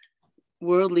of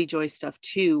worldly joy stuff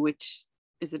too, which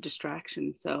is a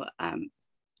distraction. So I'm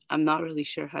not really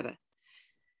sure how to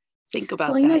think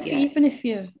about that yet. Even if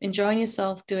you're enjoying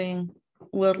yourself doing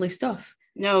worldly stuff,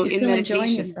 no, you're still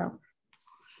enjoying yourself.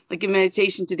 Like in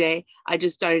meditation today, I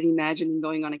just started imagining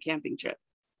going on a camping trip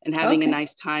and having a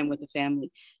nice time with a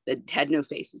family that had no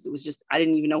faces. It was just, I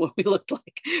didn't even know what we looked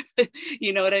like.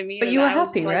 You know what I mean? But you were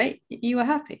happy, right? You were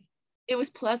happy. It was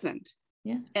pleasant.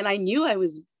 Yeah. And I knew I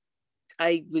was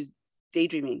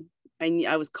daydreaming.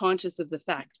 I was conscious of the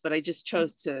fact, but I just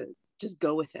chose to just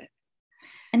go with it.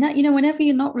 And that, whenever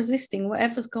you're not resisting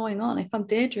whatever's going on, if I'm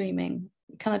daydreaming,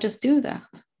 can I just do that?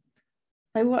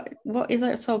 Like what is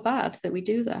that so bad that we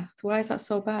do that? Why is that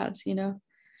so bad?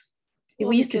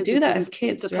 We used to do that as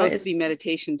kids, it's supposed to be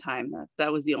meditation time.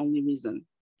 That was the only reason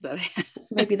that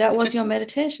maybe that was your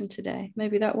meditation today.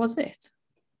 Maybe that was it.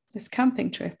 This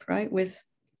camping trip, right? With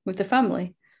the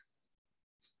family.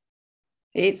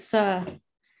 It's the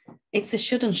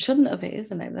should and shouldn't of it,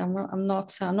 isn't it? I'm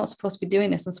not supposed to be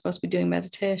doing this. I'm supposed to be doing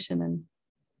meditation, and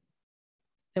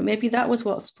maybe that was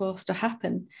what's supposed to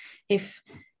happen. If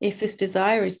this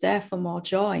desire is there for more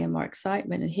joy and more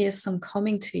excitement, and here's some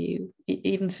coming to you,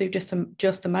 even through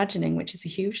just imagining, which is a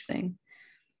huge thing.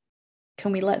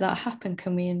 Can we let that happen?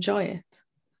 Can we enjoy it?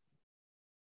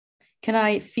 Can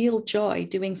I feel joy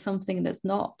doing something that's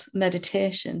not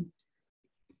meditation?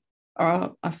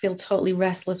 Or I feel totally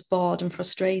restless, bored, and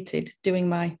frustrated doing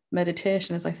my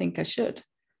meditation as I think I should.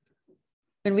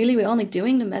 When really we're only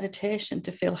doing the meditation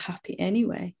to feel happy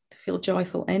anyway, to feel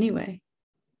joyful anyway.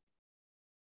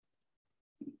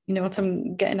 You know what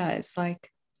I'm getting at? It's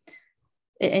like,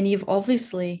 and you've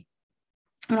obviously,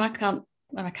 and I can't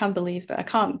believe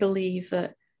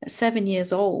that at 7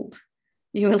 years old,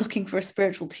 you were looking for a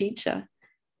spiritual teacher.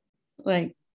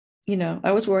 Like,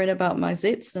 I was worried about my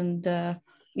zits and,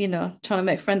 trying to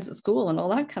make friends at school and all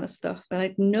that kind of stuff. And I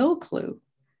had no clue.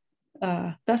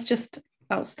 That's just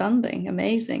outstanding,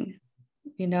 amazing,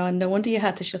 and no wonder you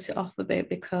had to shut it off a bit,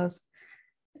 because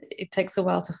it takes a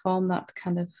while to form that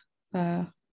kind of,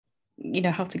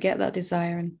 how to get that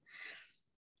desire. And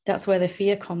that's where the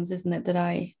fear comes, isn't it? That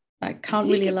I can't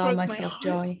really allow myself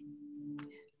joy.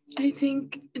 I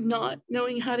think not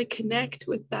knowing how to connect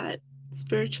with that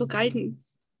spiritual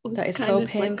guidance was that is so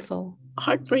painful, like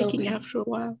heartbreaking after a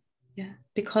while. Yeah,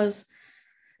 because,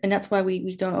 and that's why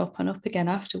we don't open up again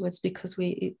afterwards, because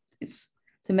it's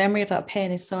the memory of that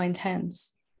pain is so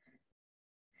intense.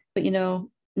 But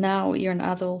now you're an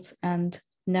adult, and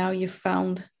now you've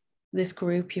found this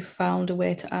group, you've found a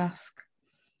way to ask,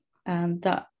 and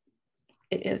that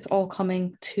it's all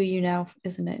coming to you now,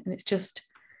 isn't it? And it's just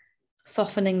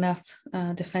softening that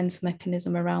defense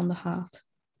mechanism around the heart.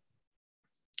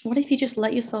 What if you just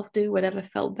let yourself do whatever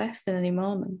felt best in any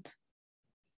moment?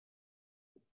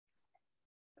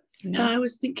 I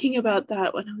was thinking about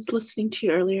that when I was listening to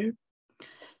you earlier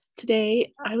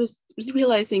today. I was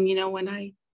realizing,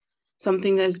 when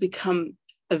something that has become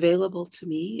available to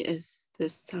me is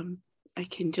this, I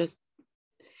can just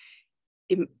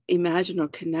imagine or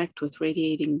connect with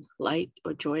radiating light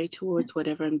or joy towards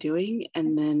whatever I'm doing,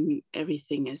 and then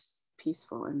everything is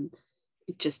peaceful and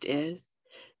it just is.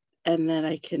 And then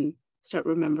I can start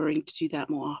remembering to do that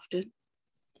more often.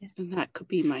 Yeah. And that could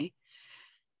be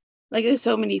there's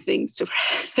so many things to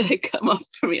come up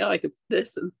for me. I could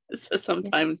this and this. So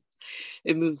sometimes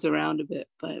it moves around a bit,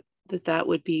 but that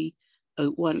would be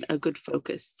a good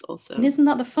focus also. And isn't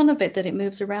that the fun of it, that it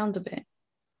moves around a bit?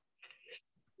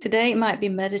 Today it might be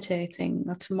meditating,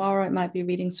 or tomorrow it might be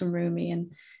reading some Rumi,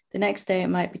 and the next day it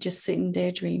might be just sitting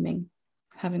daydreaming,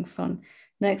 having fun.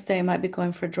 The next day it might be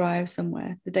going for a drive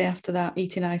somewhere. The day after that,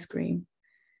 eating ice cream.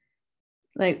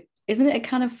 Like, isn't it a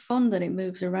kind of fun that it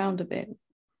moves around a bit?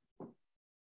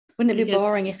 Wouldn't it be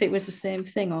boring if it was the same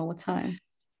thing all the time?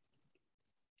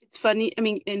 It's funny. I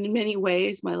mean, in many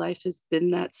ways, my life has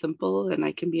been that simple, and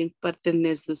I can be, but then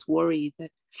there's this worry that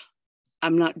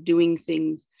I'm not doing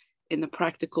things in the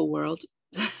practical world.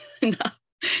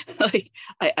 Like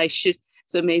I should.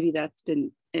 So maybe that's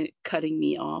been cutting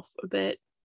me off a bit.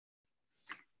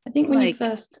 I think when you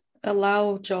first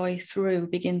allow joy through,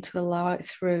 begin to allow it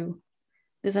through,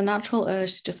 there's a natural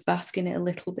urge to just bask in it a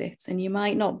little bit. And you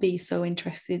might not be so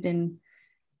interested in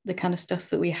the kind of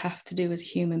stuff that we have to do as a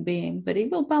human being, but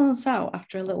it will balance out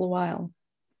after a little while.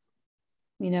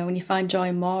 You know, when you find joy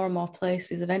in more and more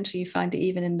places, eventually you find it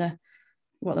even in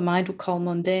what the mind would call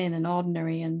mundane and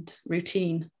ordinary and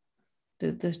routine.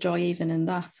 There's joy even in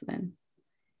that. Then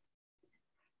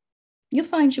you'll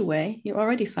find your way. You're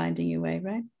already finding your way,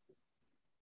 right?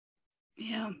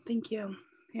 Yeah, thank you.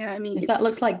 Yeah, I mean, if that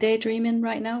looks like daydreaming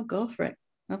right now, go for it.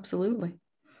 Absolutely.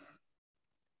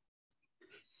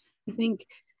 I think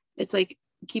it's like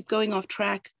keep going off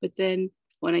track, but then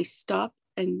when I stop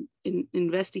and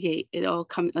investigate, it all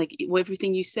comes, like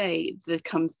everything you say that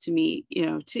comes to me, you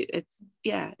know, too.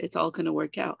 It's all going to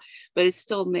work out, but it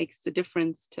still makes a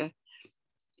difference to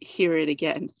hear it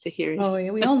again, to hear it. Oh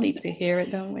yeah, we all need to hear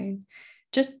it, don't we?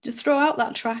 Just throw out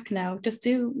that track now. Just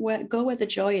go where the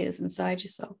joy is inside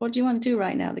yourself. What do you want to do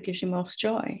right now that gives you most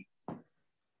joy?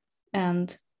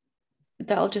 And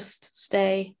that'll just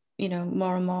stay, you know,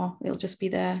 more and more. It'll just be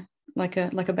there like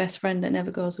a best friend that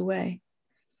never goes away.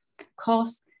 Of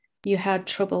course, you had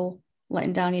trouble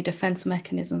letting down your defense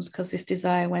mechanisms because this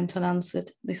desire went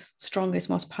unanswered, this strongest,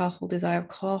 most powerful desire. Of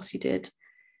course you did.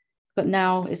 But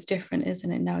now it's different,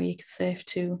 isn't it? Now you're safe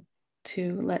to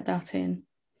let that in.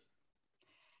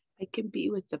 I can be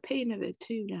with the pain of it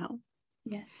too now.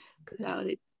 Yeah. Good. Without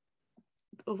it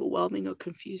overwhelming or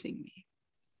confusing me.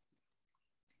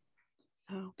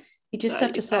 So you just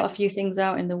have to sort a few things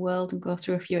out in the world and go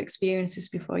through a few experiences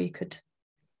before you could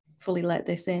fully let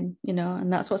this in, you know,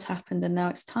 and that's what's happened. And now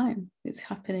it's time. It's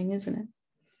happening, isn't it?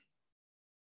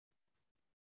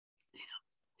 Yeah.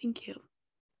 Thank you.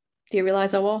 Do you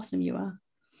realize how awesome you are?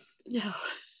 No.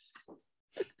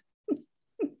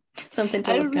 Something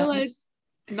to I look don't realize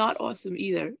not awesome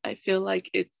either. I feel like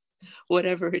it's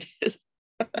whatever it is.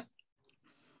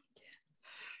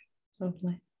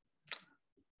 Lovely.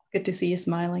 Good to see you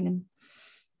smiling. And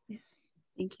yeah.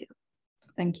 Thank you.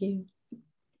 Thank you.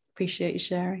 Appreciate you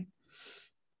sharing.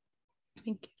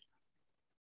 Thank you.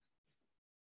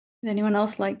 Would anyone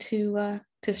else like to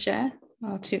share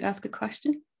or to ask a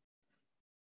question?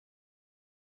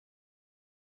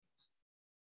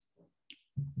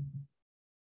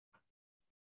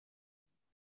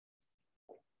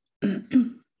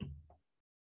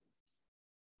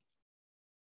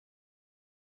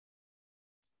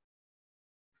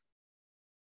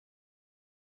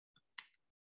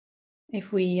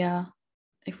 If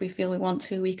we feel we want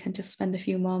to, we can just spend a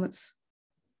few moments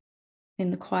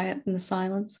in the quiet and the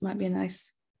silence. Might be a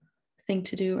nice thing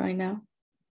to do right now.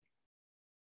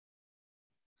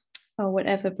 Or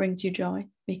whatever brings you joy,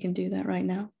 we can do that right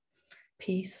now.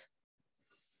 Peace.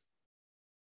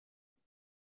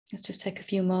 Let's just take a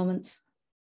few moments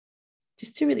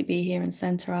just to really be here and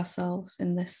center ourselves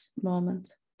in this moment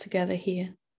together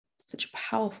here. Such a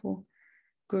powerful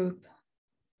group.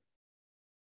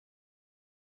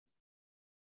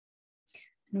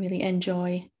 And really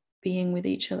enjoy being with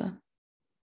each other.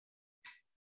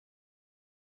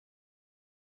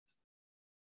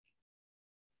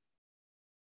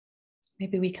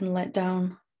 Maybe we can let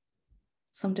down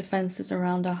some defenses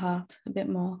around our heart a bit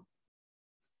more,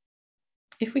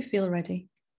 if we feel ready.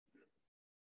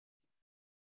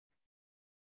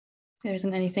 There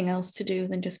isn't anything else to do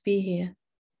than just be here.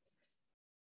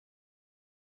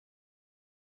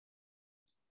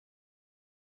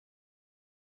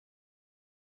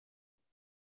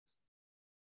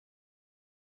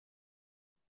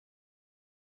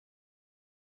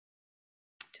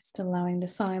 Just allowing the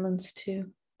silence the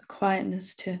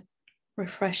quietness to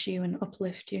refresh you and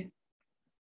uplift you.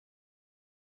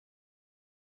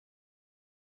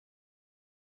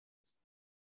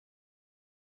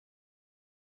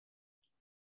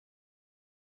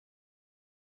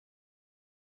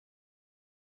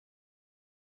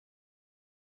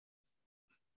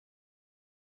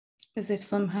 As if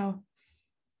somehow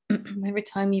every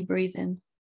time you breathe in,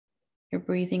 you're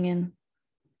breathing in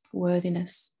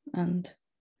worthiness and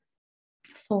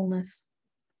fullness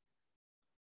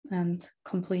and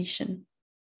completion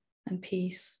and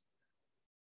peace.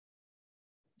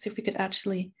 As if we could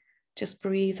actually just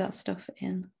breathe that stuff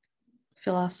in,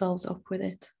 fill ourselves up with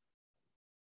it.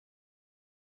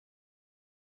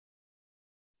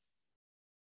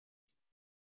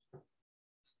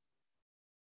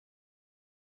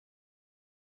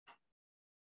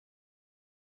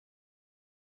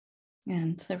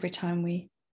 And every time we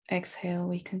exhale,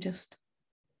 we can just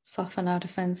soften our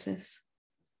defenses.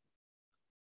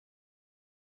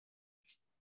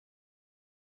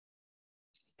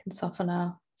 We can soften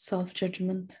our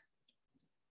self-judgment.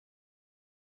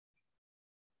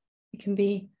 We can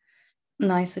be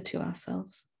nicer to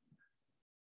ourselves.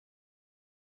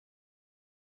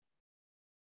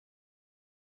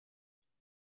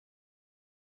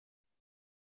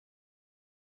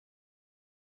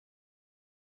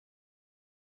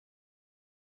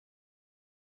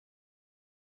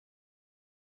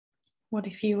 What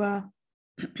if you are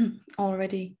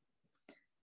already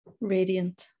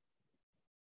radiant?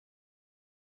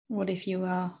 What if you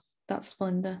are that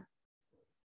splendor?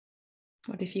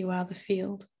 What if you are the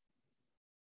field?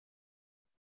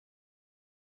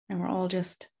 And we're all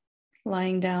just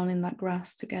lying down in that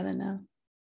grass together now.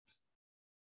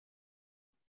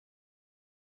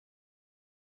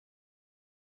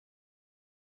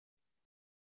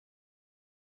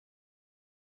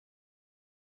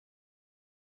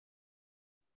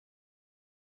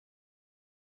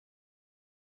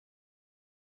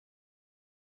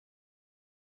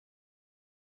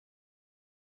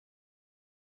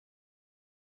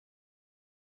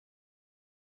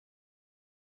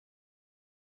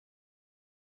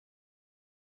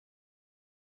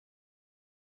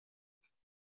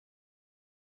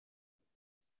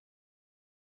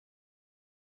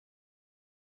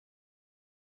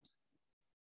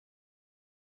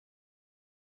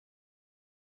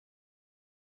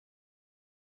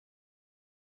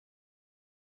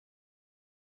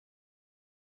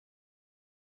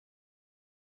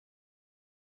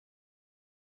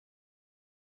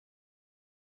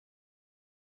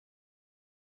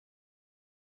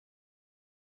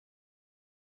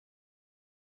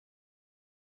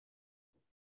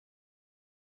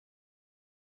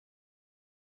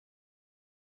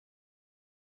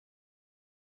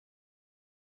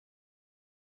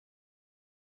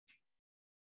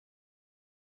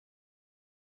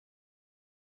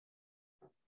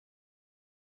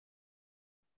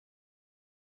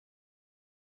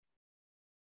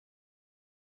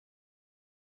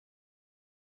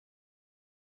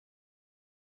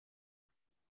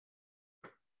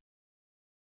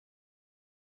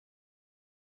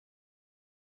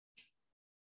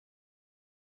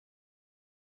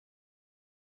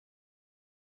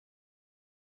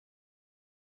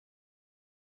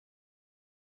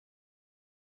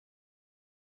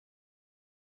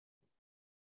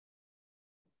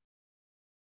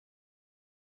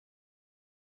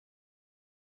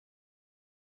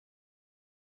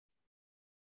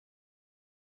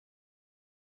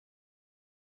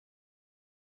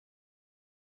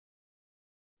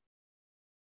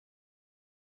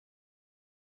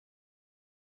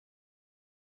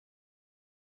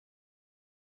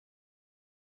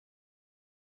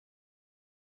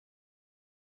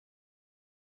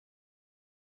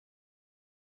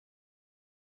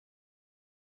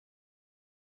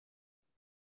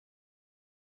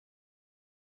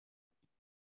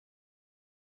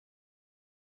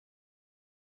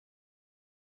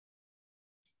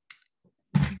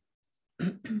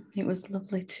 It was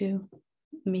lovely to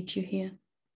meet you here.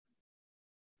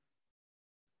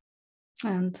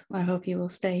 And I hope you will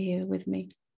stay here with me.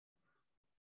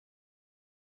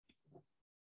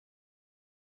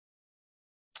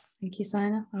 Thank you,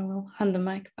 Saina. I will hand the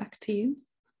mic back to you.